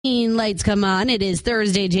lights come on. It is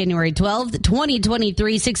Thursday, January 12th,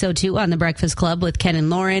 2023, 6:02 on The Breakfast Club with Ken and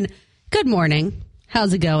Lauren. Good morning.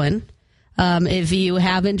 How's it going? If you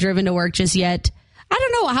haven't driven to work just yet, I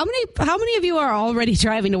don't know. How many of you are already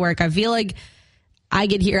driving to work? I feel like I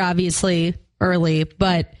get here obviously early,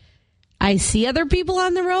 but I see other people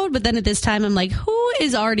on the road. But then at this time, I'm like, who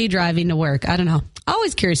is already driving to work? I don't know.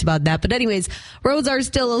 Always curious about that. But anyways, roads are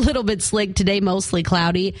still a little bit slick today, mostly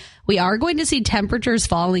cloudy. We are going to see temperatures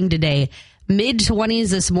falling today. Mid-20s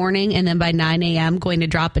this morning, and then by 9 a.m. going to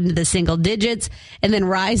drop into the single digits, and then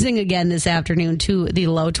rising again this afternoon to the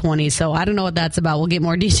low 20s. So I don't know what that's about. We'll get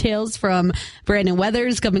more details from Brandon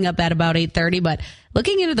Weathers coming up at about 8:30. But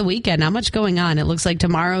looking into the weekend, not much going on. It looks like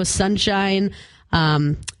tomorrow's sunshine.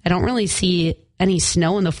 I don't really see any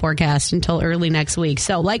snow in the forecast until early next week.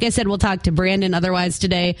 So like I said, we'll talk to Brandon. Otherwise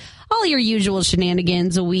today, all your usual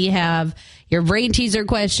shenanigans. We have your brain teaser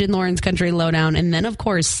question, Lauren's Country Lowdown, and then, of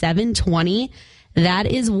course, 7:20. That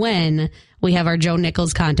is when we have our Joe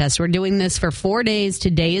Nichols contest. We're doing this for 4 days.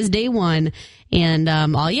 Today is day one, and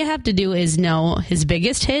all you have to do is know his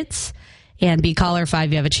biggest hits, and be caller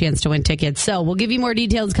 5. You have a chance to win tickets. So we'll give you more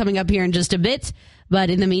details coming up here in just a bit, but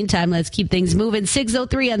in the meantime, let's keep things moving.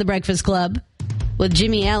 6:03 on The Breakfast Club with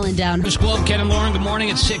Jimmy Allen down. Breakfast Club, Ken and Lauren, good morning.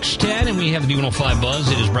 It's 6:10, and we have the B105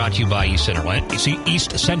 Buzz. It is brought to you by East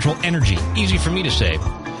Central Energy. Easy for me to say.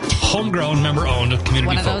 Homegrown, member-owned,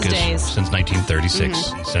 community-focused since 1936.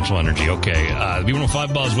 East Central Energy. Okay, the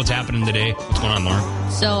B105 Buzz, what's happening today? What's going on,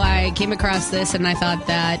 Lauren? So I came across this, and I thought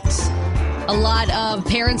that a lot of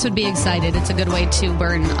parents would be excited. It's a good way to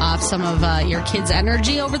burn off some of your kids'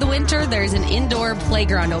 energy over the winter. There's an indoor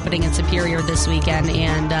playground opening in Superior this weekend,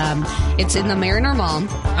 and it's in the Mariner Mall.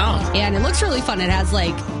 Oh. And it looks really fun. It has,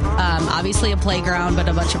 like, obviously a playground, but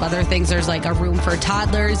a bunch of other things. There's, like, a room for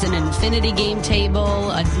toddlers, an infinity game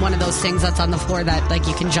table, one of those things that's on the floor that, like,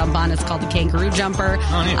 you can jump on. It's called the kangaroo jumper.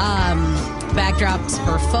 Oh, neat. Backdrops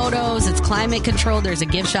for photos. It's climate controlled. There's a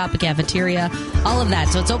gift shop, a cafeteria, all of that.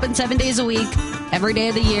 So it's open 7 days a week, every day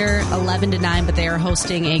of the year, 11 to 9. But they are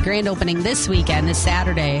hosting a grand opening this weekend, this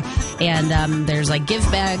Saturday. And there's like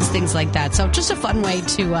gift bags, things like that. So just a fun way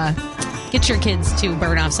to get your kids to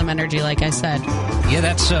burn off some energy, like I said. Yeah,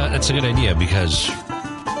 that's a good idea because,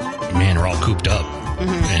 man, we're all cooped up.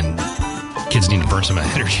 And kids need to burn some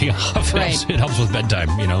energy off. Right. It helps with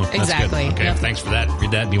bedtime, you know. That's exactly. Good. Okay, yep. Thanks for that.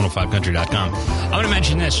 Read that, b105country.com. I'm going to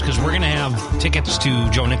mention this because we're going to have tickets to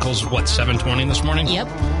Joe Nichols, 7:20 this morning? Yep.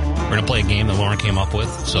 We're going to play a game that Lauren came up with.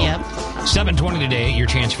 So, yep. 7:20 today, your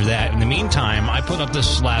chance for that. In the meantime, I put up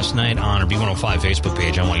this last night on our B105 Facebook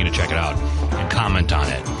page. I want you to check it out and comment on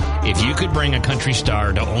it. If you could bring a country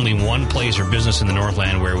star to only one place or business in the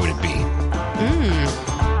Northland, where would it be?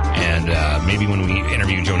 And maybe when we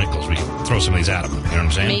interview Joe Nichols, we can throw some of these at him. You know what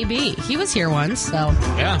I'm saying? Maybe. He was here once, so.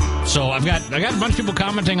 Yeah. So I got a bunch of people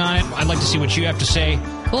commenting on it. I'd like to see what you have to say.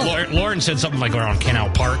 Cool. Lauren said something like around Canal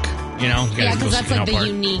Park, you know? Yeah, because that's like the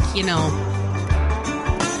unique,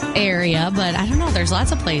 area. But I don't know. There's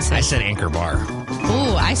lots of places. I said Anchor Bar.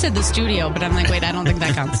 Ooh, I said the studio, but I'm like, wait, I don't think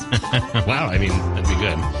that counts. Wow, I mean, that'd be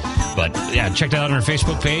good. But, yeah, check that out on our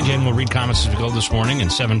Facebook page, and we'll read comments as we go this morning. And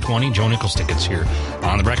 7:20, Joe Nichols tickets here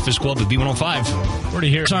on The Breakfast Club with B105. We're to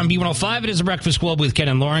hear. So on B105, it is The Breakfast Club with Ken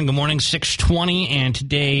and Lauren. Good morning, 6:20. And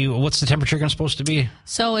today, what's the temperature supposed to be?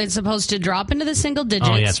 So it's supposed to drop into the single digits.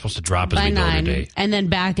 Oh, yeah, it's supposed to drop as by we go 9, today. and then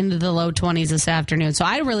back into the low 20s this afternoon. So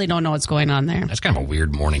I really don't know what's going on there. That's kind of a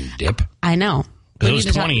weird morning dip. I know. Because it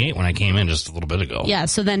was 28 when I came in just a little bit ago. Yeah,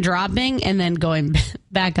 so then dropping and then going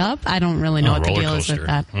back up. I don't really know what the deal is with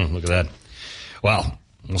that. Look at that. Well,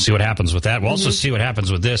 we'll see what happens with that. We'll also see what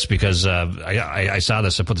happens with this because I saw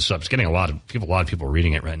this. I put this up. It's getting a lot of people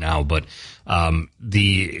reading it right now. But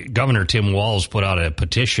the governor, Tim Walz, put out a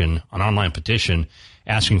petition, an online petition,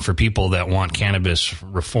 asking for people that want cannabis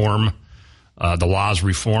reform, the laws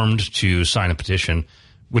reformed, to sign a petition,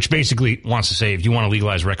 which basically wants to say if you want to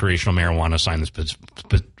legalize recreational marijuana, sign this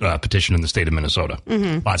petition in the state of Minnesota.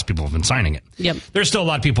 Lots of people have been signing it. Yep. There's still a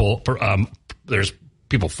lot of people. There's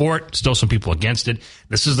people for it, still some people against it.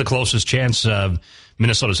 This is the closest chance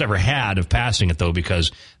Minnesota's ever had of passing it, though,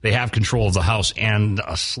 because they have control of the House and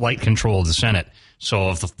a slight control of the Senate.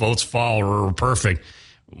 So if the votes fall perfect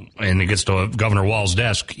and it gets to Governor Walz's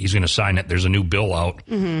desk, he's going to sign it. There's a new bill out.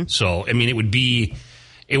 So, I mean, it would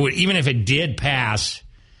even if it did pass,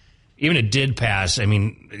 I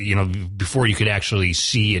mean, before you could actually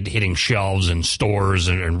see it hitting shelves and stores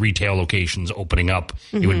and retail locations opening up,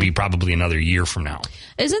 it would be probably another year from now.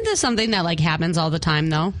 Isn't this something that, like, happens all the time,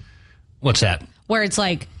 though? What's that? Where it's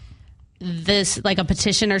like this, like a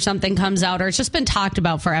petition or something comes out, or it's just been talked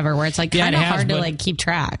about forever, where it's like kind of hard to like keep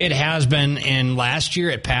track. It has been, and last year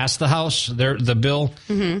it passed the House, the bill,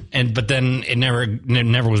 but then it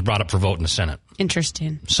never was brought up for vote in the Senate.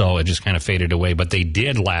 Interesting. So it just kind of faded away. But they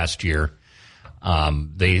did last year.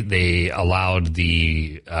 They allowed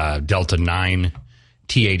the Delta 9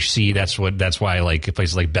 THC. That's why like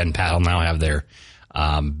places like Ben Paddle now have their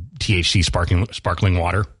THC sparkling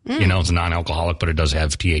water. It's non-alcoholic, but it does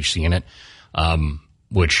have THC in it,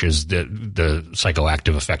 which is the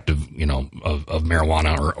psychoactive effect of of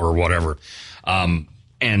marijuana or whatever. And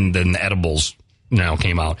then the edibles now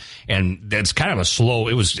came out, and that's kind of a slow.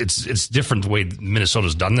 It's different the way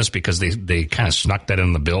Minnesota's done this, because they kind of snuck that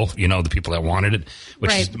in the bill. The people that wanted it,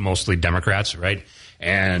 which is mostly Democrats, right?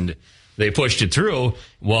 And they pushed it through.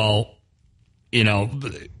 Well,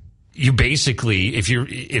 you basically,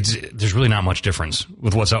 there's really not much difference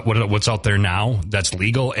with what's out there now that's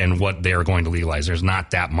legal and what they're going to legalize. There's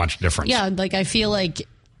not that much difference. Yeah, like I feel like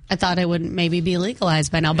I thought it would maybe be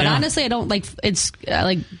legalized by now, but honestly, I don't like. It's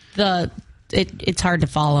it's hard to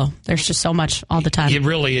follow. There's just so much all the time. It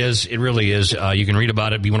really is. It really is. You can read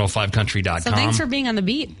about it, b105country.com. So thanks for being on the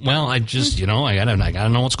beat. Well, I just, I gotta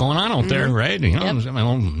know what's going on out there, right? I've got my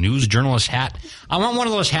own news journalist hat. I want one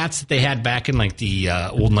of those hats that they had back in like the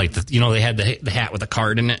old, like they had the hat with a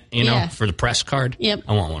card in it, for the press card. Yep.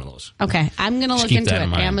 I want one of those. Okay, I'm gonna look into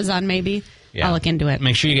it. Amazon maybe. Yeah. I'll look into it.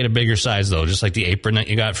 Make sure you get a bigger size, though. Just like the apron that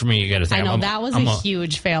you got for me, you got to think. I know, that was a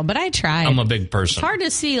huge fail, but I tried. I'm a big person. It's hard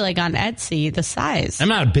to see, like, on Etsy, the size. I'm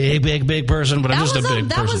not a big person, but I'm just a big person.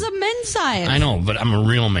 That was a men's size. I know, but I'm a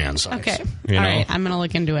real man size. Okay. All right, I'm going to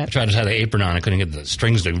look into it. I tried to have the apron on. I couldn't get the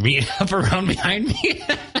strings to meet up around behind me.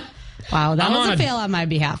 Wow, that was a fail on my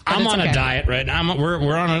behalf. I'm on a diet right now. We're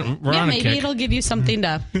on a kick. Maybe it'll give you something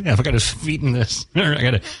to. Yeah, if I got to feed in this, I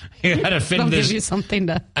got to fit it'll this. Give you something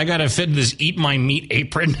to. I got to fit this eat my meat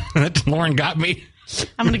apron that Lauren got me.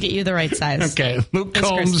 I'm going to get you the right size. Okay, Luke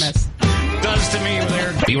Combs does to me with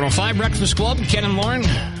their B105 Breakfast Club. Ken and Lauren,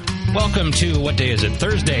 welcome to, what day is it?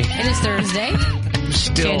 Thursday. It is Thursday.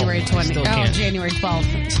 January 20th. January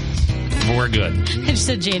 12th. We're good. I just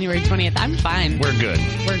said January 20th. I'm fine. We're good.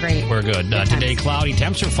 We're great. We're good. Today, cloudy.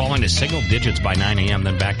 Temps are falling to single digits by 9 a.m.,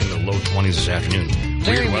 then back into the low 20s this afternoon.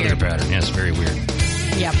 Weird weather pattern. Yes, very weird.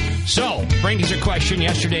 Yep. So, brain teaser question.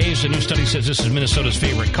 Yesterday's a new study says this is Minnesota's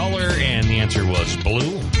favorite color, and the answer was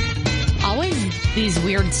blue. Always these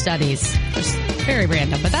weird studies. Just very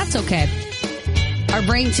random, but that's okay. Our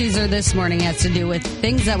brain teaser this morning has to do with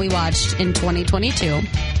things that we watched in 2022.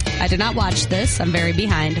 I did not watch this. I'm very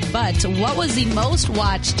behind. But what was the most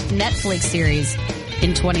watched Netflix series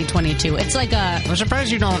in 2022? It's like a... I'm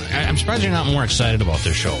surprised you're not more excited about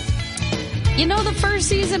this show. The first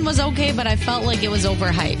season was okay, but I felt like it was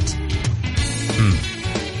overhyped.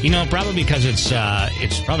 Probably because it's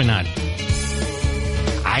probably not...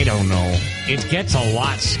 I don't know. It gets a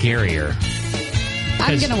lot scarier.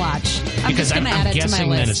 I'm going to watch. I'm guessing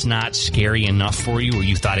that it's not scary enough for you, or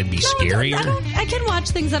you thought it'd be scarier. I can watch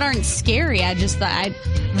things that aren't scary. I just thought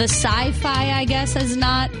the sci-fi, I guess, is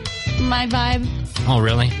not my vibe. Oh,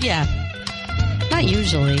 really? Yeah. Not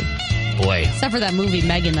usually. Boy. Except for that movie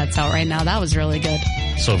Megan that's out right now. That was really good.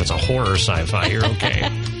 So if it's a horror sci-fi, you're okay.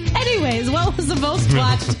 Anyways, what was the most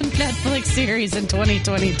watched Netflix series in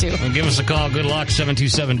 2022? Well, give us a call. Good luck.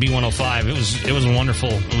 727-B105. It was wonderful.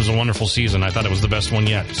 It was a wonderful season. I thought it was the best one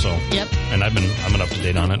yet. So yep. And I've been up to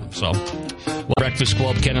date on it. So Breakfast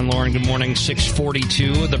Club, Ken and Lauren. Good morning.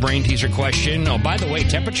 6:42. The brain teaser question. Oh, by the way,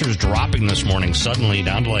 temperatures dropping this morning suddenly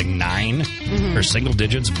down to like 9 or single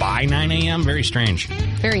digits by 9 a.m. Very strange.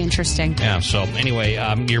 Very interesting. Yeah. So anyway,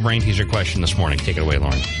 your brain teaser question this morning. Take it away,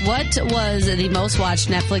 Lauren. What was the most watched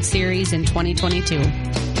Netflix series in 2022?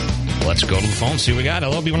 Let's go to the phone. See what we got.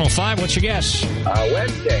 Hello, B105. What's your guess?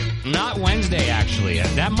 Wednesday. Not Wednesday, actually.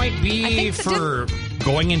 That might be for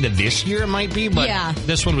going into this year. It might be, but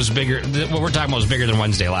this one was bigger. What we're talking about was bigger than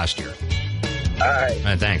Wednesday last year. All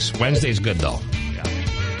right. Thanks. Wednesday's good, though. Yeah.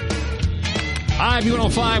 Hi,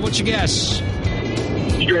 B105. What's your guess?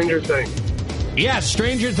 Stranger Things. Yeah,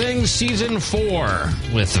 Stranger Things Season 4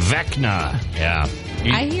 with Vecna. Yeah.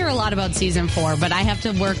 I hear a lot about Season 4, but I have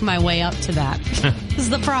to work my way up to that. This is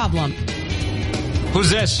the problem. Who's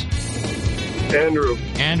this? Andrew.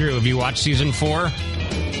 Andrew, have you watched Season 4? I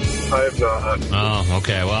have not. Oh,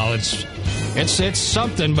 okay. Well, it's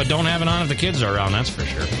something, but don't have it on if the kids are around, that's for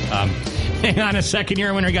sure. Hang on a second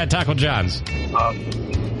here. Winner got Taco John's.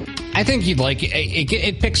 I think you'd like it.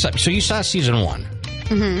 It picks up. So you saw Season 1.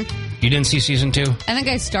 Mm-hmm. You didn't see Season 2? I think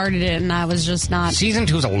I started it, and I was just not... Season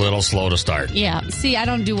 2 is a little slow to start. Yeah. See, I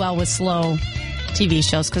don't do well with slow TV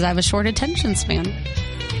shows because I have a short attention span.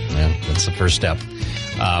 Yeah, that's the first step.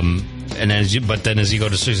 And as you go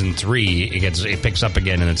to season 3, it picks up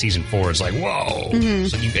again, and then season 4 it's like, whoa! Mm-hmm.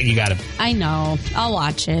 So you got to. I know. I'll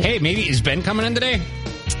watch it. Hey, maybe is Ben coming in today?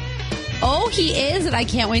 Oh, he is, and I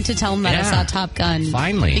can't wait to tell him that I saw Top Gun.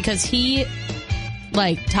 Finally, because he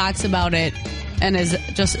talks about it and is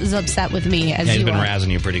just as upset with me as he's been are. razzing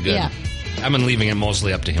you pretty good. Yeah. I've been leaving it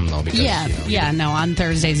mostly up to him, though. Because, on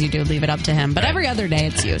Thursdays you do leave it up to him. But every other day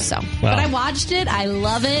it's you, so. But I watched it. I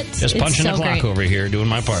love it. Just punching the clock over here, doing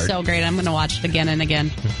my part. So great. I'm going to watch it again and again.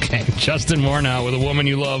 Okay. Justin Moore now with A Woman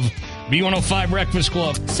You Love. B105 Breakfast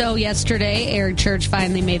Club. So yesterday, Eric Church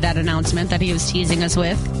finally made that announcement that he was teasing us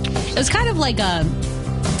with. It was kind of like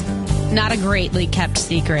not a greatly kept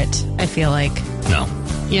secret, I feel like. No.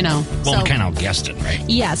 Well, we kind of guessed it, right?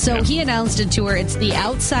 Yeah, so he announced a tour. It's the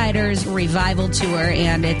Outsiders Revival Tour,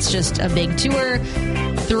 and it's just a big tour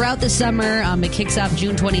throughout the summer. It kicks off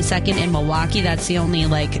June 22nd in Milwaukee. That's the only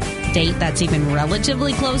date that's even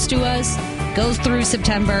relatively close to us. Goes through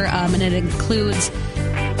September, and it includes,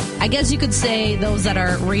 I guess you could say, those that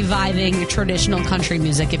are reviving traditional country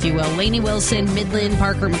music, if you will. Lainey Wilson, Midland,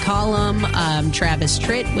 Parker McCollum, Travis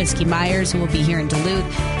Tritt, Whiskey Myers, who will be here in Duluth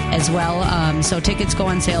as well. So tickets go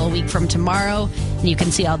on sale a week from tomorrow, and you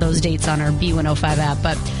can see all those dates on our B105 app.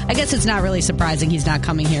 But I guess it's not really surprising he's not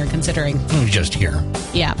coming here, considering. He's just here.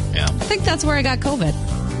 Yeah. I think that's where I got COVID.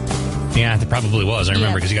 Yeah, it probably was. I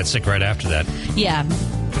remember because he got sick right after that. Yeah.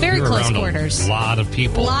 Very close quarters. A lot of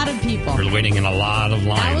people. We're waiting in a lot of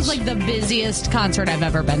lines. That was the busiest concert I've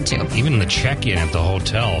ever been to. Even the check-in at the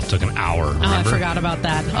hotel took an hour. Remember? Oh, I forgot about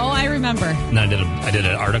that. Oh, I remember. And I did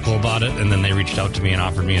an article about it, and then they reached out to me and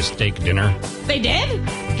offered me a steak dinner. They did?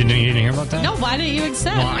 You didn't hear about that? No, why didn't you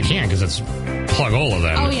accept? Well, I can't because it's Plug-Ola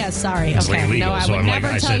then. Oh, yeah, sorry. It's okay. illegal. No, I so would I'm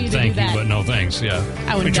never tell you to thank do that. you, but no thanks. Yeah.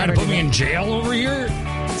 I would Are you trying to put do me that. in jail over here?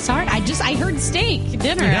 Sorry, I heard steak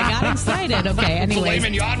dinner. I got excited. Okay, anyways. Filet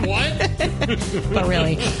mignon, what? But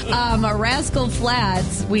really. Rascal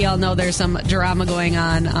Flatts, we all know there's some drama going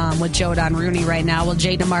on with Joe Don Rooney right now. Well,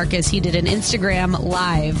 Jay DeMarcus, he did an Instagram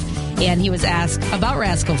live, and he was asked about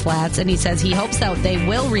Rascal Flatts, and he says he hopes that they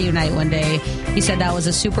will reunite one day. He said that was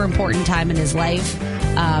a super important time in his life.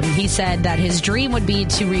 He said that his dream would be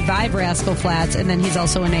to revive Rascal Flatts, and then he's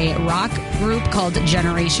also in a rock group called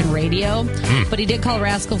Generation Radio. But he did call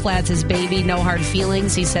Rascal Flatts his baby, no hard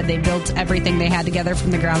feelings. He said they built everything they had together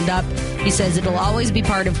from the ground up. He says it'll always be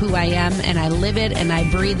part of who I am, and I live it and I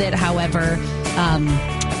breathe it. However,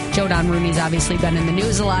 Joe Don Rooney's obviously been in the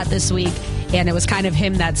news a lot this week, and it was kind of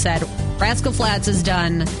him that said, Rascal Flatts is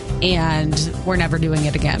done, and we're never doing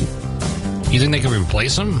it again. You think they could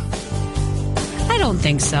replace him? I don't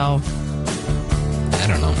think so. I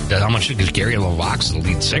don't know. How much is Gary LaVox, the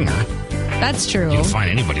lead singer? That's true. You can find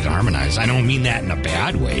anybody to harmonize. I don't mean that in a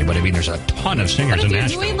bad way, but I mean there's a ton of singers in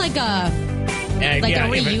Nashville. But if you're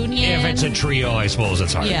doing a reunion. If it's a trio, I suppose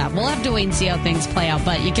it's hard. Yeah, we'll have to wait and see how things play out.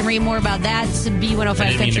 But you can read more about that at B105country.com. I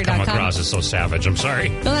didn't mean to come across as so savage. I'm sorry.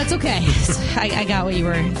 No, that's okay. I got what you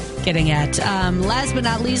were getting at. Last but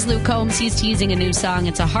not least, Luke Combs, he's teasing a new song.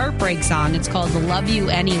 It's a heartbreak song. It's called Love You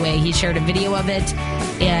Anyway. He shared a video of it,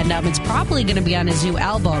 and it's probably going to be on his new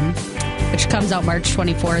album, which comes out March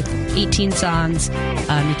 24th. 18 songs.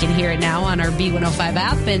 You can hear it now on our B105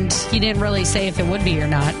 app, and he didn't really say if it would be or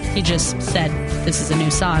not. He just said, this is a new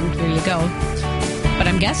song. Here you go. But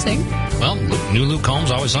I'm guessing. Well, new Luke Combs,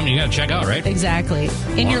 always something you got to check out, right? Exactly.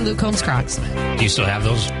 In your Luke Combs Crocs. Do you still have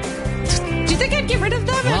those? Do you think I'd get rid of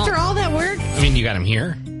them after all that work? I mean, you got them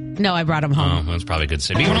here? No, I brought them home. Oh, that's probably good to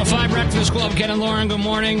say. B105 Breakfast Club, Ken and Lauren, good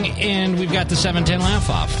morning. And we've got the 710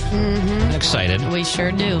 laugh-off. Mm-hmm. I'm excited. We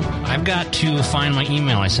sure do. I've got to find my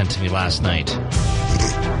email I sent to me last night.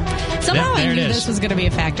 Somehow I knew this was going to be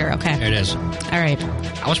a factor. Okay. There it is. All right.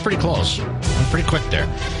 I was pretty close. I'm pretty quick there.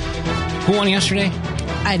 Who won yesterday?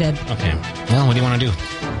 I did. Okay. Well, what do you want to do?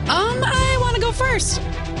 I want to go first.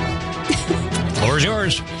 Floor's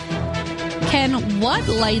yours. Ken, what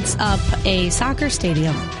lights up a soccer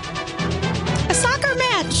stadium? A soccer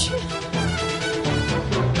match.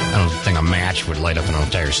 I don't think a match would light up an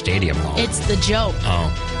entire stadium, though. It's the joke. Oh.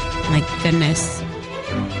 My goodness.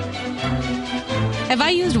 Have I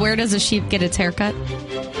used where does a sheep get its haircut?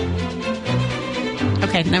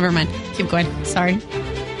 Okay, never mind. Keep going. Sorry.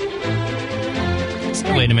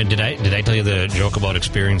 Wait a minute. Did I tell you the joke about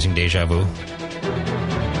experiencing deja vu?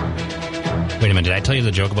 Wait a minute. Did I tell you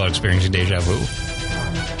the joke about experiencing deja vu?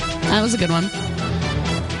 That was a good one.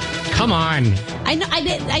 Come on.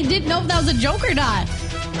 I didn't know if that was a joke or not.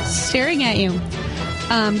 Staring at you.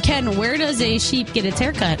 Ken, where does a sheep get its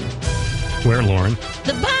haircut? Where, Lauren?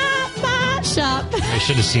 The shop. I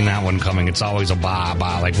should have seen that one coming. It's always a ba.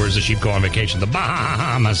 Like, where's the sheep go on vacation? The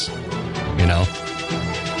Bahamas. You know?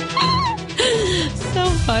 So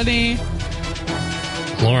funny.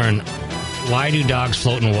 Lauren, why do dogs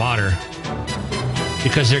float in water?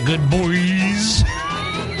 Because they're good boys.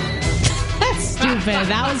 Stupid.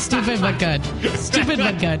 That was stupid but good. Stupid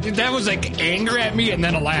but good. That was like anger at me and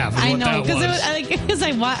then a laugh. I know,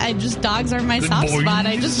 because dogs are my Good soft boys. spot.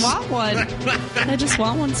 I just want one. I just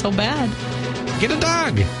want one so bad. Get a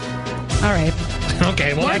dog. All right.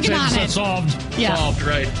 Okay, well, Working on that's it. solved. Yeah. Solved,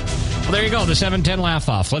 right. Well, there you go. The 710 laugh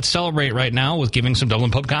off. Let's celebrate right now with giving some Dublin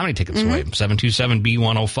Pub comedy tickets away.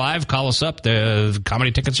 727-B105. Call us up. The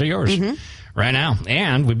comedy tickets are yours right now.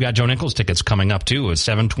 And we've got Joe Nichols tickets coming up, too, at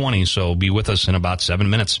 7:20. So be with us in about 7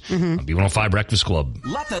 minutes on B105 Breakfast Club.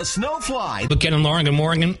 Let the snow fly. Look, Ken and Lauren, good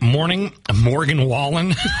morning. Morgan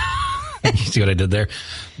Wallen. You see what I did there?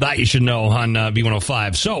 That you should know on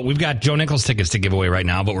B105. So we've got Joe Nichols tickets to give away right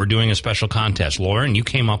now, but we're doing a special contest. Lauren, you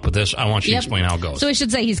came up with this. I want you to explain how it goes. So I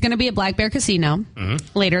should say he's going to be at Black Bear Casino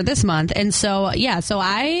later this month. And so, so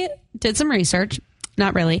I did some research,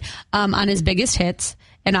 not really, on his biggest hits.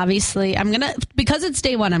 And obviously, because it's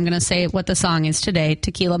day one, I'm going to say what the song is today.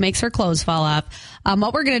 Tequila Makes Her Clothes Fall Off.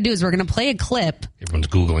 What we're going to do is we're going to play a clip. Everyone's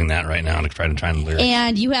Googling that right now to try the lyrics.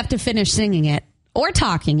 And you have to finish singing it or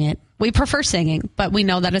talking it. We prefer singing, but we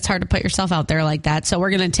know that it's hard to put yourself out there like that. So we're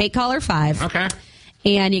going to take caller 5. Okay.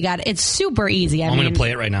 And it's super easy. I'm going to play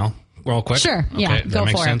it right now, real quick. Sure. Okay. Yeah. Does Go that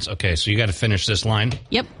make for sense? it. Okay. So you got to finish this line.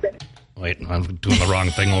 Yep. Wait, I'm doing the wrong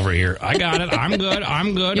thing over here. I got it. I'm good. You're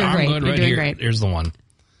I'm great. good. You're Right doing here. great. Here's the one.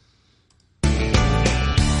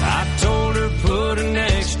 I told her put an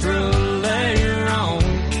extra layer on.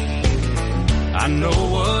 I know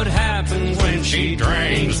what happens when she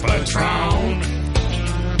drinks Patron.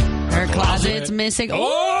 Her closet's missing. Oh,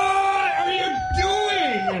 what are you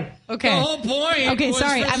doing? Okay. The whole point. Okay, was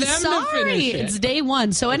sorry. for I'm them to sorry. finish it. It's day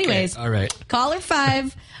one. So, anyways, Okay, all right. caller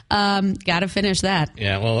 5. Got to finish that.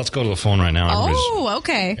 Yeah, well, let's go to the phone right now. Oh,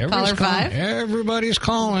 okay. Caller 5. Everybody's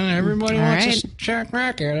calling. Everybody All wants right. to check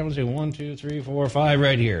record. I'm going to say 1, 2, 3, 4, 5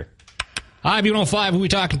 right here. Hi, B105. Who are we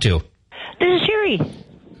talking to? This is Sherry.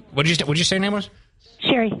 What'd you say your name was?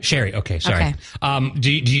 Sherry. Sherry. Okay, sorry. Okay. Do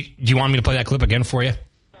you want me to play that clip again for you?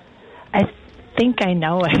 I think I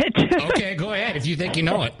know it. Okay, go ahead if you think you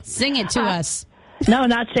know it. Sing it to us. No,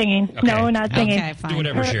 not singing. Okay. No, not singing. Okay, fine. Do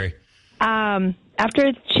whatever, Sherry.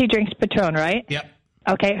 After she drinks Patron, right? Yep.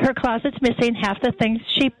 Okay, her closet's missing half the things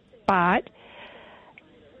she bought.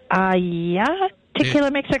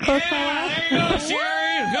 Tequila makes her clothes fall off. There you go,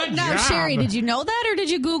 Sherry. Good Now, job. Sherry, did you know that or did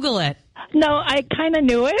you Google it? No, I kind of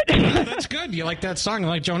knew it. That's good. You like that song? You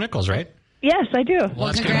like Joe Nichols, right? Yes, I do. Well,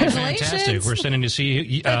 that's congratulations. fantastic. We're sending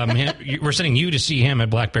we're sending you to see him at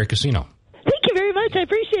Black Bear Casino. Thank you very much. I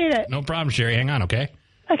appreciate it. No problem, Sherry. Hang on, okay?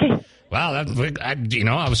 Okay. Wow, I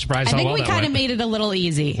was surprised I how think well we that kind went. of made it a little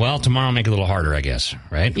easy. Well, tomorrow I'll make it a little harder, I guess,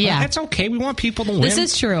 right? Yeah. Well, that's okay. We want people to win. This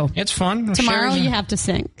is true. It's fun. Tomorrow Sherry's- you have to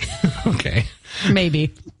sing. Okay.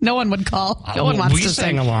 Maybe. No one would call. No one wants we to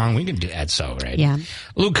sang sing. along. We can do that, so, right? Yeah.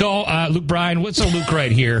 Luke Bryan, what's a Luke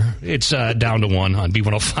right here? It's down to 1 on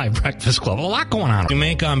B105 Breakfast Club. A lot going on. We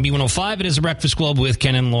make on B105, it is a Breakfast Club with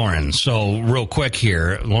Ken and Lauren. So, real quick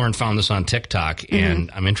here, Lauren found this on TikTok, and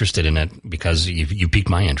I'm interested in it because you piqued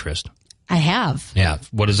my interest. I have. Yeah.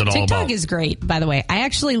 What is it all TikTok about? is great, by the way. I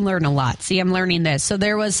actually learn a lot. See, I'm learning this. So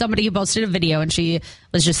there was somebody who posted a video and she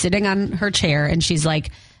was just sitting on her chair and she's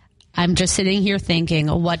like, I'm just sitting here thinking,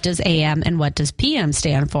 what does AM and what does PM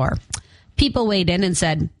stand for? People weighed in and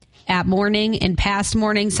said, at morning and past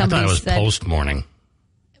morning, I thought somebody it was said, post-morning.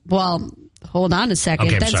 well, hold on a second.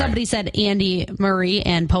 Okay, I'm then sorry. somebody said Andy Murray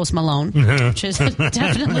and Post Malone, which is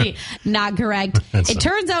definitely not correct. It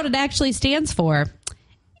turns out it actually stands for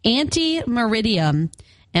anti-meridium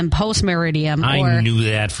and post-meridium, I or knew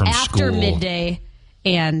that from after school. midday.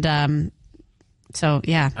 And so,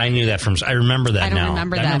 yeah. I knew that from. I remember that I don't now.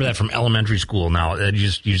 remember I remember that. that from elementary school. Now you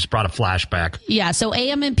just brought a flashback. Yeah, so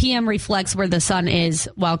AM and PM reflects where the sun is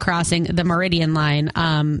while crossing the meridian line.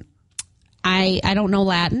 I don't know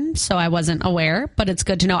Latin, so I wasn't aware, but it's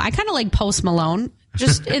good to know. I kind of like Post Malone,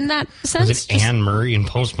 just in that sense. Was it Just Anne Murray and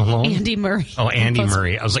Post Malone? Andy Murray. Oh, Andy Post-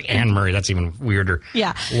 Murray. I was like Anne Murray. That's even weirder.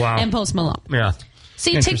 Yeah. Wow. And Post Malone. Yeah.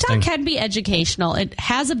 See, Interesting. TikTok can be educational. It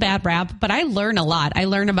has a bad rap, but I learn a lot. I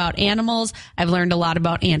learn about animals. I've learned a lot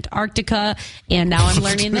about Antarctica, and now I'm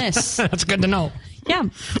learning this. That's good to know. Yeah,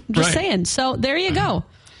 I'm just Right. saying. So there you go.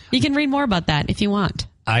 You can read more about that if you want.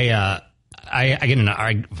 I've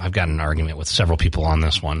got an argument with several people on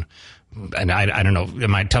this one, and I don't know.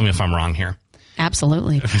 Tell me if I'm wrong here.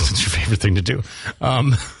 Absolutely. It's your favorite thing to do.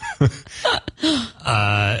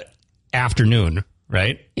 afternoon,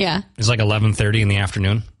 right? Yeah. It's like 11:30 in the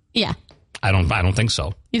afternoon. Yeah. I don't think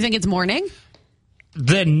so. You think it's morning?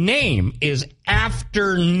 The name is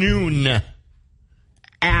Afternoon.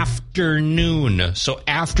 Afternoon. So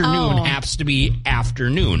afternoon happens to be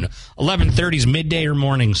afternoon. 11:30 is midday or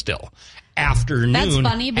morning still. Afternoon That's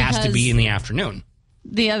funny has to because be in the afternoon.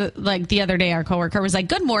 the other day, our coworker was like,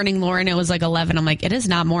 "Good morning, Lauren." It was like 11. I'm like, "It is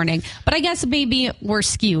not morning," but I guess maybe we're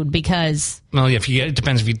skewed because. Well, it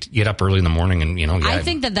depends if you get up early in the morning and I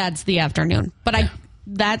think that's the afternoon, but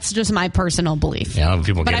that's just my personal belief. Yeah,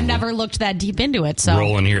 people. But get I've never looked that deep into it. So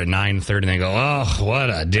rolling here at 9:30, and they go, "Oh, what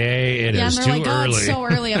a day! It is and too they're like, early." "Oh, it's so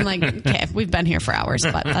early." I'm like, "Okay, we've been here for hours,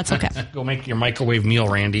 but that's okay." Go make your microwave meal,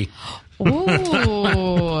 Randy.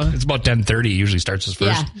 Ooh. It's about 10:30. He usually starts his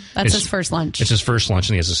first. Yeah, that's his first lunch. It's his first lunch,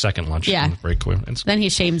 and he has a second lunch. Yeah. Very quick. Then he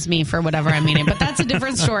shames me for whatever I'm eating, but that's a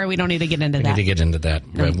different story. We don't need to get into We that. need to get into that.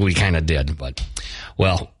 We kind of did, but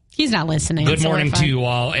well. He's not listening. Good so morning we're to fine. you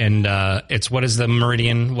all, and what is the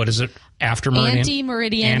meridian? What is it? After meridian?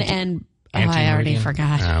 Anti-meridian and... I already Anti-meridian?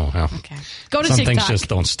 forgot. Oh, well. Okay. Go to Some TikTok. things just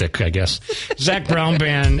don't stick, I guess. Zach Brown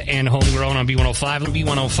Band and Homegrown on B105 and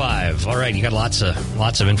B105. All right, you got lots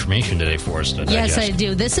of information today for us to Yes, digest. I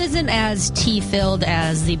do. This isn't as tea-filled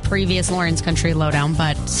as the previous Lawrence Country Lowdown,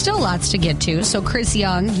 but still lots to get to. So Chris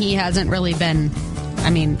Young, he hasn't really been... I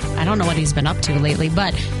mean, I don't know what he's been up to lately,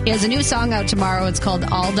 but he has a new song out tomorrow. It's called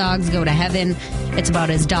All Dogs Go to Heaven. It's about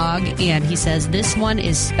his dog, and he says this one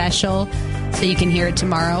is special, so you can hear it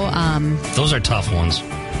tomorrow. Those are tough ones.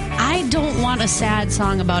 I don't want a sad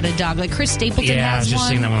song about a dog. Like Chris Stapleton Yeah, I has was just one.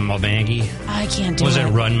 saying that one about Maggie. I can't do Was it. it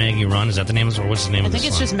Run, Maggie, Run? Is that the name of it? Or what's the name I of the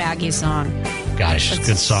think song? it's just Maggie's song. God, it's just a It's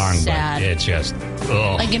good song, sad. but it's just...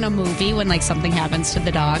 Ugh. Like in a movie, when like something happens to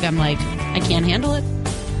the dog, I'm like, I can't handle it.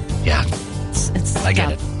 Yeah, It's I get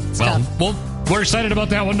tough. it. It's Well, tough. we're excited about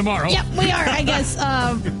that one tomorrow. Yep, we are, I guess.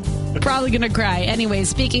 Probably going to cry. Anyway,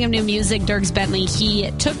 speaking of new music, Dierks Bentley, he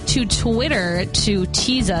took to Twitter to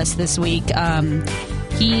tease us this week.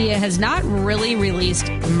 He has not really released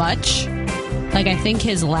much. Like, I think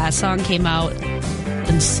his last song came out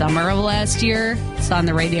in summer of last year. It's on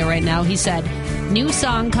the radio right now. He said, new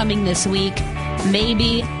song coming this week.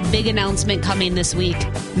 Maybe. Big announcement coming this week.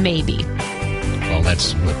 Maybe. Well,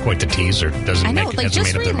 that's quite the tease, or doesn't I know, make like hasn't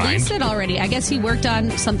just made up their mind. released it already. I guess he worked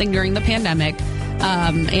on something during the pandemic,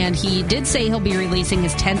 and he did say he'll be releasing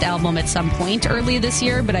his 10th album at some point early this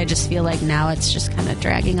year. But I just feel like now it's just kind of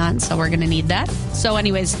dragging on, so we're going to need that. So,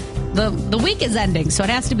 anyways, the week is ending, so it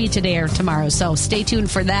has to be today or tomorrow. So stay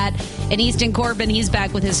tuned for that. And Easton Corbin, he's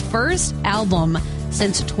back with his first album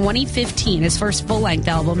since 2015, his first full-length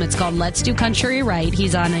album. It's called Let's Do Country Right.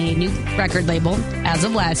 He's on a new record label as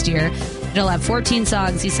of last year. It'll have 14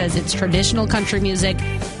 songs. He says it's traditional country music,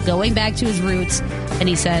 going back to his roots, and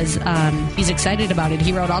he says he's excited about it.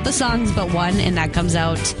 He wrote all the songs but one, and that comes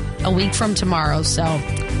out a week from tomorrow. So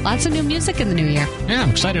lots of new music in the new year. Yeah,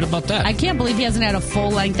 I'm excited about that. I can't believe he hasn't had a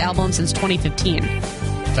full-length album since 2015.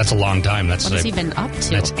 That's a long time. That's What has he been up to?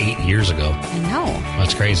 That's 8 years ago. I know.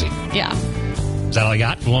 That's crazy. Yeah. Is that all I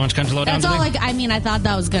got? Lawrence Country Lowdown That's all. today? I thought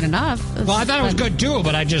that was good enough. Well, I thought it was good too,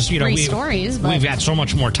 but I just, Three stories, but- we've got so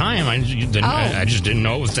much more time. I just didn't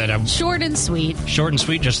know that I'm Short and sweet. short and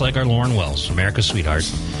sweet, just like our Lauren Wells, America's sweetheart.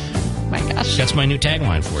 My gosh. That's my new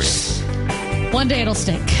tagline for you. One day it'll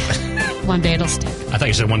stink. One day it'll stink. I thought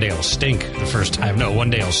you said one day it'll stink the first time. No, one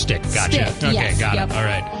day it'll stick. Gotcha. Stick, Okay, yes, got yep. it. All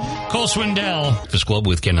right. Cole Swindell, this Globe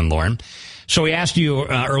with Ken and Lauren. So we asked you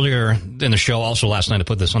earlier in the show, also last night, to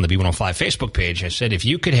put this on the B105 Facebook page. I said, if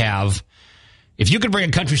you could bring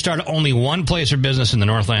a country star to only one place or business in the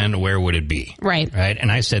Northland, where would it be? Right. Right.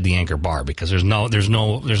 And I said the Anchor Bar, because there's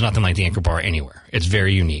nothing like the Anchor Bar anywhere. It's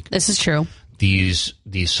very unique. This is true. These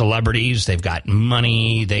celebrities, they've got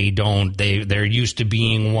money. They're used to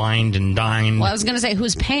being wined and dined. Well, I was going to say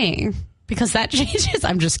who's paying because that changes.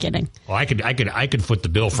 I'm just kidding. Well, I could foot the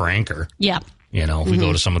bill for Anchor. Yeah. You know, if we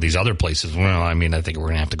go to some of these other places, well, I mean, I think we're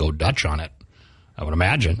going to have to go Dutch on it. I would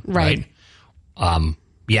imagine. Right.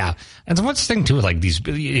 Yeah. And so what's the thing, too, with like these,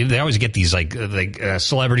 they always get these like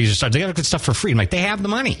celebrities or stars. They got good stuff for free. I'm like, they have the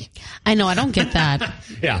money. I know. I don't get that.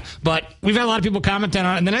 Yeah. But we've had a lot of people commenting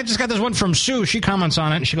on it. And then I just got this one from Sue. She comments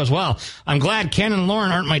on it and she goes, well, I'm glad Ken and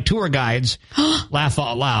Lauren aren't my tour guides. Laugh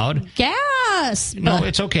out loud. Gas. No,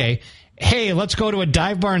 it's okay. Hey, let's go to a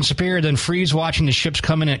dive bar in Superior, then freeze watching the ships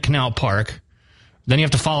come in at Canal Park. Then you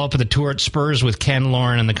have to follow up with a tour at Spurs with Ken,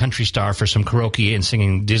 Lauren, and the Country Star for some karaoke and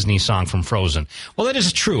singing Disney song from Frozen. Well, that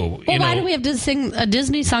is true. Well, why do we have to sing a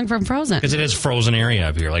Disney song from Frozen? Because it is Frozen area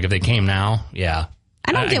up here. Like if they came now, yeah.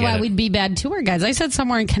 I don't get why it. we'd be bad tour guides. I said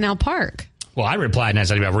somewhere in Canal Park. Well, I replied and I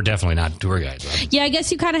said, we're definitely not tour guides. Right? Yeah, I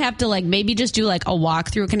guess you kind of have to like maybe just do like a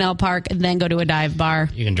walk through Canal Park and then go to a dive bar.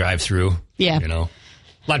 You can drive through. Yeah. You know,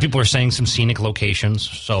 a lot of people are saying some scenic locations,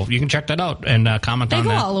 so you can check that out and comment on They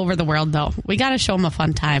that. go all over the world, though. We got to show them a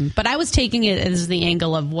fun time. But I was taking it as the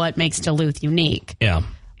angle of what makes Duluth unique. Yeah.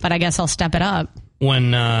 But I guess I'll step it up.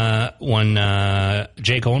 When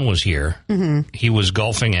Jake Owen was here, he was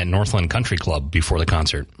golfing at Northland Country Club before the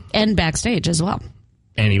concert. And backstage as well.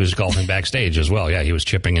 And he was golfing backstage as well. Yeah, he was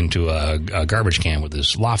chipping into a garbage can with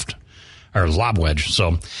his lob wedge.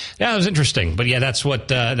 So, yeah, it was interesting. But yeah, that's what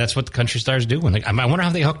the country stars do. I wonder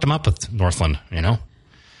how they hooked him up with Northland. You know,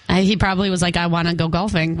 He probably was like, I want to go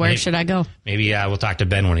golfing. Where should I go? Maybe we'll talk to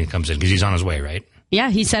Ben when he comes in because he's on his way, right? Yeah,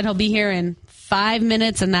 he said he'll be here in 5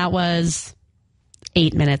 minutes, and that was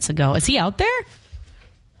 8 minutes ago. Is he out there?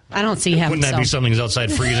 I don't see him. Wouldn't that be something? He's outside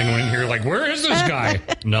freezing when you're like, where is this guy?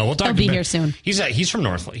 No, we'll talk He'll to be Ben. here soon. He's from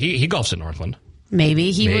Northland. He golfs at Northland.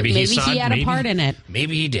 Maybe he saw it. had a part in it.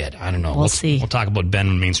 Maybe he did. I don't know. We'll see. We'll talk about Ben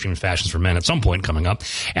and Mainstream Fashions for Men at some point coming up.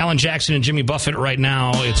 Alan Jackson and Jimmy Buffett right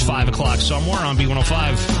now. It's 5 o'clock somewhere on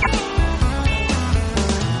B105.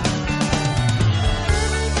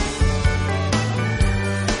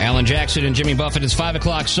 Alan Jackson and Jimmy Buffett. It's 5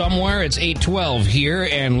 o'clock somewhere. It's 8:12 here,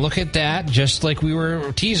 and look at that. Just like we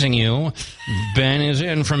were teasing you, Ben is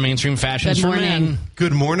in from Mainstream Fashions Good for morning. Men.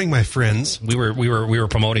 Good morning, my friends. We were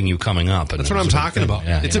promoting you coming up. And That's what I'm talking about.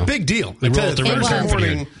 Yeah, it's a big deal. They I tell rolled you, the red Thursday carpet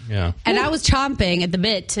morning. here. Yeah. And I was chomping at the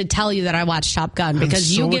bit to tell you that I watched Top Gun because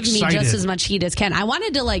so you give me excited. just as much heat as Ken. I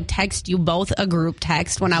wanted to like text you both a group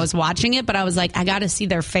text when I was watching it, but I was like, I got to see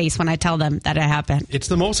their face when I tell them that it happened. It's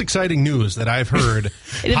the most exciting news that I've heard,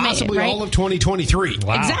 possibly right? all of 2023.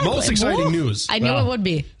 Wow. Exactly. Most exciting Whoa. news. I knew it would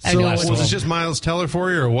be. I So knew it was would be. it just Miles Teller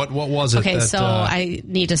for you, or what was it? Okay, that, so I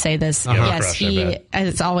need to say this. have a Yes, crush, I bet.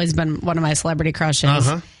 it's always been one of my celebrity crushes.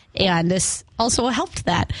 And this also helped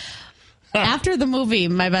that. After the movie,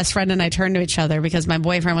 my best friend and I turned to each other because my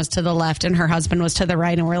boyfriend was to the left and her husband was to the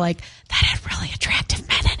right, and we're like, that had really attractive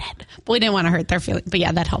men in it. But we didn't want to hurt their feelings. But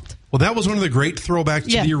yeah, that helped. Well, that was one of the great throwbacks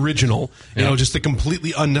Yeah. to the original. You Yeah. know, just the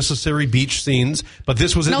completely unnecessary beach scenes. But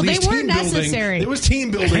this was at No, they least weren't team building. necessary. It was team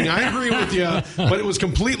building. I agree with you, but it was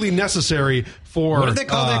completely necessary for. What did they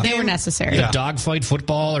call that They game? were necessary. Yeah. Dogfight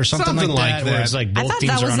football or something Something like like that, where that. it's like I both thought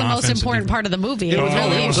teams that are was on the most offense and important defense. part of the movie. It It was-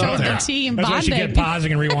 really it was showed up the there. team That's why you bonding. kept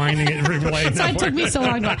pausing and rewinding it and replaying. So it took me so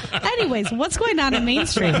long. Anyways, what's going on in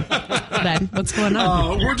Mainstream? Ben, what's going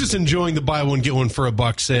on? We're just enjoying the buy one get one for a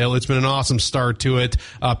buck sale. It's been an awesome start to it.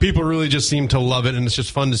 People really just seem to love it, and it's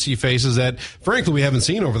just fun to see faces that, frankly, we haven't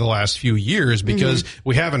seen over the last few years because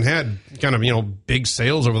we haven't had kind of big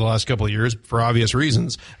sales over the last couple of years for obvious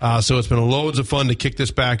reasons. So it's been loads of fun to kick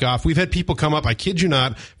this back off. We've had people come up, I kid you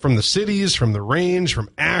not, from the cities, from the range, from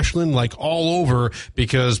Ashland, like all over,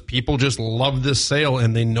 because people just love this sale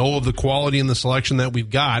and they know of the quality and the selection that we've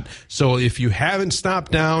got. So if you haven't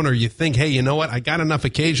stopped down, or you think, hey, you know what, I got enough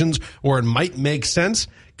occasions, or it might make sense,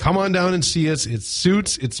 come on down and see us. It's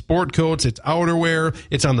suits, it's sport coats, it's outerwear.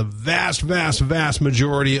 It's on the vast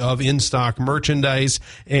majority of in-stock merchandise.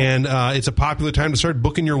 And it's a popular time to start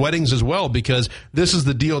booking your weddings as well, because this is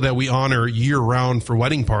the deal that we honor year-round for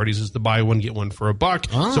wedding parties, is the buy one, get one for a buck.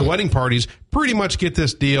 So wedding parties pretty much get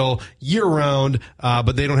this deal year-round,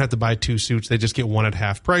 but they don't have to buy two suits. They just get one at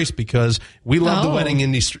half price, because we love the wedding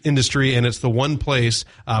industry, and it's the one place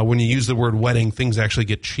when you use the word wedding, things actually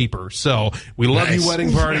get cheaper. So we love you,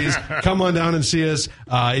 wedding parties. Come on down and see us.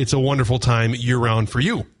 It's a wonderful time year-round for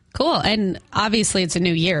you. Cool. And obviously it's a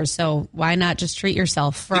new year, so why not just treat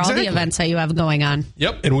yourself for all Exactly. the events that you have going on?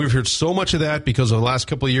 Yep, and we've heard so much of that because of the last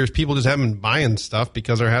couple of years, people just haven't been buying stuff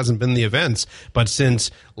because there hasn't been the events. But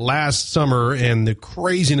since last summer and the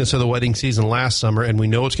craziness of the wedding season last summer, and we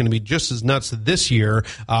know it's going to be just as nuts this year,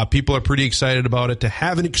 people are pretty excited about it to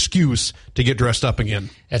have an excuse to get dressed up again.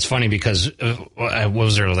 That's funny because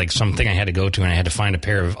was there like something I had to go to and I had to find a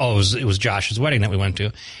pair of, it was Josh's wedding that we went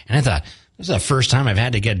to. And I thought, this is the first time I've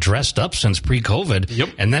had to get dressed up since pre-COVID. Yep.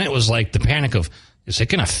 And then it was like the panic of, is it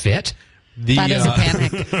going to fit? That is a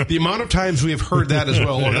panic. The amount of times we have heard that as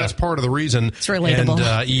well, or that's part of the reason. It's relatable.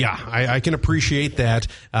 And I can appreciate that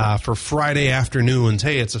for Friday afternoons.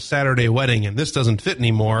 Hey, it's a Saturday wedding and this doesn't fit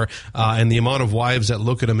anymore. And the amount of wives that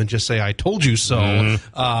look at them and just say, I told you so.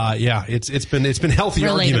 It's been healthy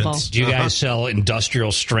Relatable. arguments. Do you guys sell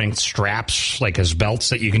industrial strength straps, like as belts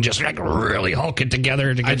that you can just like really hulk it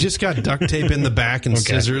together? To get... I just got duct tape in the back and Okay.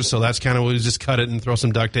 scissors, so that's kind of what we just cut it and throw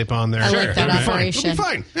some duct tape on there. I like that It'll be fine. operation. It'll be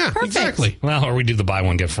fine. Yeah, Perfect. exactly. Exactly. Well, or we do the buy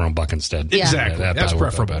one, get for $1 instead. Yeah. Exactly. That That's probably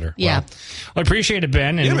works preferable. better. Yeah. Well, I appreciate it,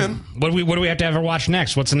 Ben. And Yeah, man. What do we have to ever watch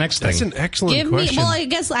next? What's the next thing? That's an excellent Give question. me. Well, I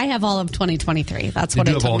guess I have all of 2023. That's You what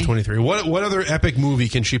do it have took all me. 23. What other epic movie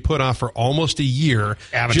can she put off for almost a year?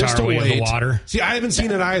 Avatar: just to Way of the wait? Water. See, I haven't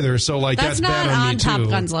seen it either, so like That's that's not bad on on me Top too.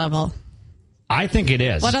 Gun's level. I think it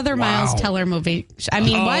is. What other Miles Teller movie? I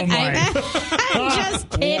mean, Oh, what? my. I'm just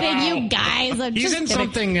kidding, you guys. I'm He's just in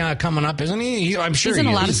kidding. something coming up, isn't he? I'm sure He's in a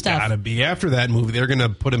he lot is. of stuff. Gotta be after that movie. They're gonna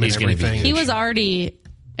put him He's in gonna be everything. He was already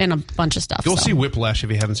in a bunch of stuff. You'll so. see Whiplash if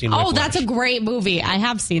you haven't seen. Oh, Whiplash. that's a great movie. I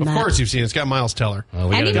have seen that. Of course you've seen it. It's got Miles Teller. Well,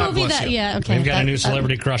 we Any got movie bless that, you. yeah, okay. We've got a new that-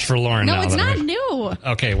 celebrity crush for Lauren No, now. it's that not we- new.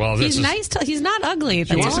 Okay, well, this He's is... nice. He's not ugly. She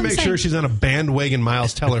That's wants all to I'm make saying. sure she's on a bandwagon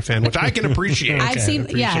Miles Teller fan, which I can appreciate. I've seen,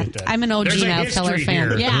 yeah, appreciate that. I'm an OG There's a Miles Teller history fan.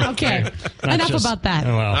 here. Yeah, okay. Not Enough just- about that.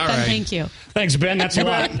 Oh, well. Ben, All right. thank you. Thanks, Ben. That's a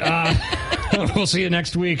lot. We'll see you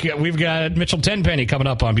next week. We've got Mitchell Tenpenny coming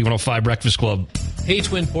up on B105 Breakfast Club. Hey,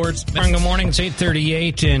 Twin Ports. Good morning. It's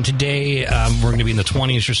 8:38, and today we're going to be in the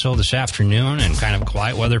 20s or so this afternoon, and kind of a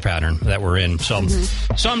quiet weather pattern that we're in. So,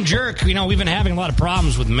 some jerk, we've been having a lot of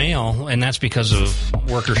problems with mail, and that's because of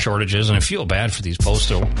worker shortages. And I feel bad for these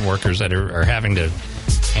postal workers that are having to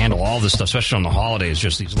handle all this stuff, especially on the holidays,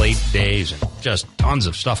 just these late days and just tons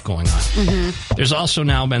of stuff going on. There's also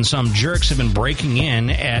now been some jerks have been breaking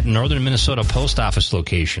in at northern Minnesota post office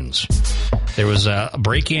locations. There was a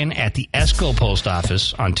break-in at the Esco post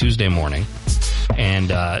office on Tuesday morning, and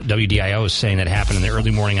WDIO is saying that happened in the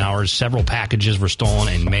early morning hours. Several packages were stolen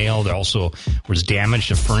and mail. There also was damage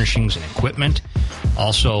to furnishings and equipment.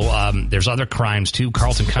 Also, there's other crimes, too.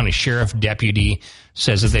 Carlton County Sheriff Deputy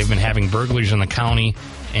says that they've been having burglaries in the county,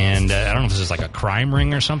 and I don't know if this is like a crime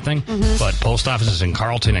ring or something, but post offices in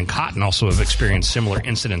Carlton and Cotton also have experienced similar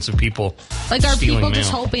incidents of people Like, are stealing people mail.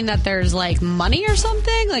 just hoping that there's, like, money or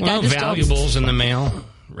something? Like, Well, I just don't... valuables in the mail,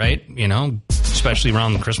 right? Especially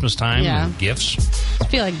around Christmas time Yeah. and gifts. I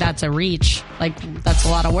feel like that's a reach. Like, that's a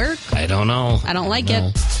lot of work. I don't know. I don't like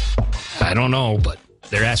it. I don't know, but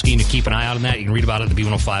they're asking you to keep an eye out on that. You can read about it in the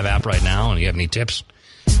B105 app right now, and if you have any tips,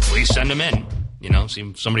 please send them in.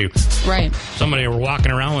 See somebody Right. were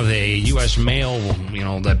walking around with a U.S. mail,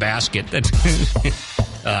 the basket that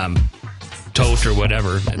tote or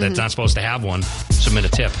whatever that's not supposed to have one. Submit a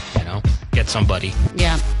tip, get somebody.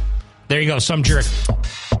 Yeah. There you go, some jerk.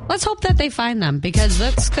 Let's hope that they find them, because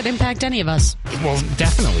this could impact any of us. Well,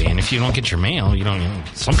 definitely. And if you don't get your mail, you don't.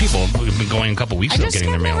 Some people have been going a couple weeks without getting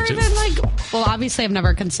their have mail never too. even, well, obviously I've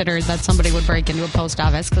never considered that somebody would break into a post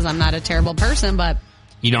office because I'm not a terrible person, but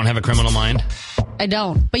You don't have a criminal mind? I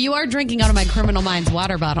don't. But you are drinking out of my Criminal Minds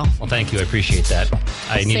water bottle. Well, thank you. I appreciate that.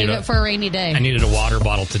 Save it for a rainy day. I needed a water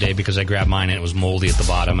bottle today because I grabbed mine and it was moldy at the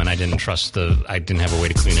bottom, and I didn't have a way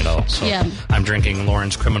to clean it out. So Yeah. I'm drinking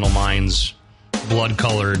Lauren's Criminal Minds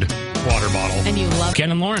blood-colored water bottle. And you love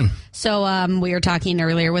Ken and Lauren. So we were talking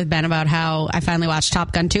earlier with Ben about how I finally watched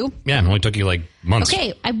Top Gun 2. Yeah, it only took you like months.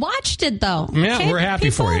 Okay, I watched it though. Yeah, Okay, we're happy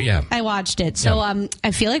for you, yeah. I watched it. So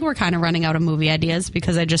I feel like we're kind of running out of movie ideas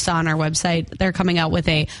because I just saw on our website they're coming out with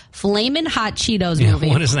a Flamin' Hot Cheetos Yeah, movie.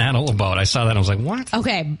 what is that all about? I saw that and I was like, what?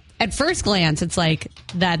 Okay, at first glance, it's like,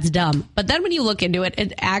 that's dumb. But then when you look into it,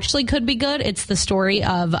 it actually could be good. It's the story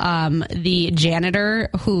of the janitor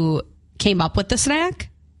who came up with the snack.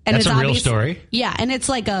 And That's it's a real obvious- story? Yeah, and it's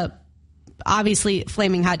like obviously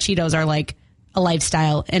Flaming Hot Cheetos are like a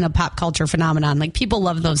lifestyle and a pop culture phenomenon. Like, people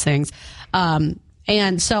love those things.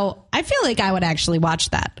 And so I feel like I would actually watch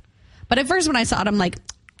that. But at first when I saw it, I'm like,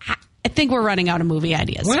 I think we're running out of movie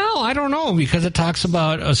ideas. Well, I don't know, because it talks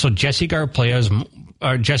about Jesse Garcia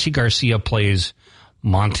plays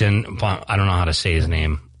Montan. I don't know how to say his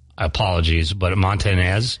name. Apologies, but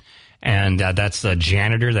Montanez, and that's the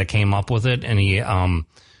janitor that came up with it. And he,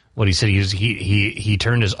 what he said, he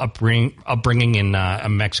turned his upbringing in a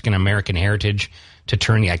Mexican American heritage to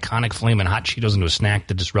turn the iconic Flamin' Hot Cheetos into a snack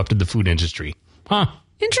that disrupted the food industry. Huh.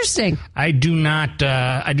 Interesting. I do not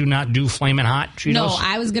do Flamin' Hot Cheetos. No,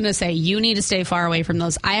 I was going to say you need to stay far away from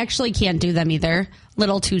those. I actually can't do them either.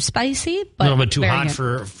 Little too spicy, but a little bit too very hot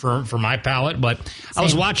good. for my palate. But I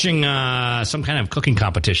was watching some kind of cooking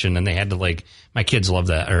competition, and they had to, like, my kids love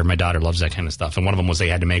that, or my daughter loves that kind of stuff. And one of them was they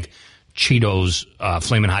had to make Cheetos,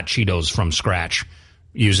 Flamin' Hot Cheetos from scratch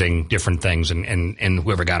using different things, and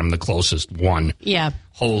whoever got them the closest won. Yeah.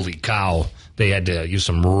 Holy cow. They had to use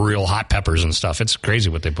some real hot peppers and stuff. It's crazy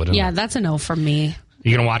what they put in Yeah, there. that's a no from me.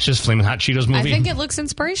 You going to watch this Flamin' Hot Cheetos movie? I think it looks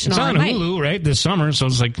inspirational. It's on I might. Hulu, right, this summer, so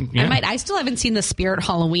it's like, yeah. I might. I still haven't seen the Spirit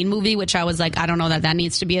Halloween movie, which I was like, I don't know that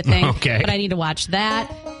needs to be a thing. Okay. But I need to watch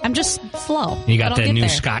that. I'm just slow. You got But I'll that get new there.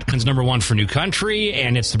 Scott Kunz #1 for New Country,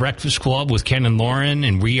 and it's the Breakfast Club with Ken and Lauren,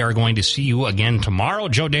 and we are going to see you again tomorrow.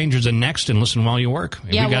 Joe Danger's in next, and listen while you work.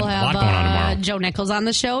 Yeah, we got we'll have a lot going on tomorrow. Joe Nichols on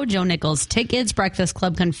the show. Joe Nichols tickets, Breakfast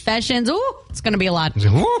Club confessions. Ooh, it's going to be a lot.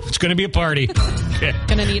 It's going to be a party. Going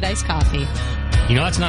to need iced coffee. You know, that's not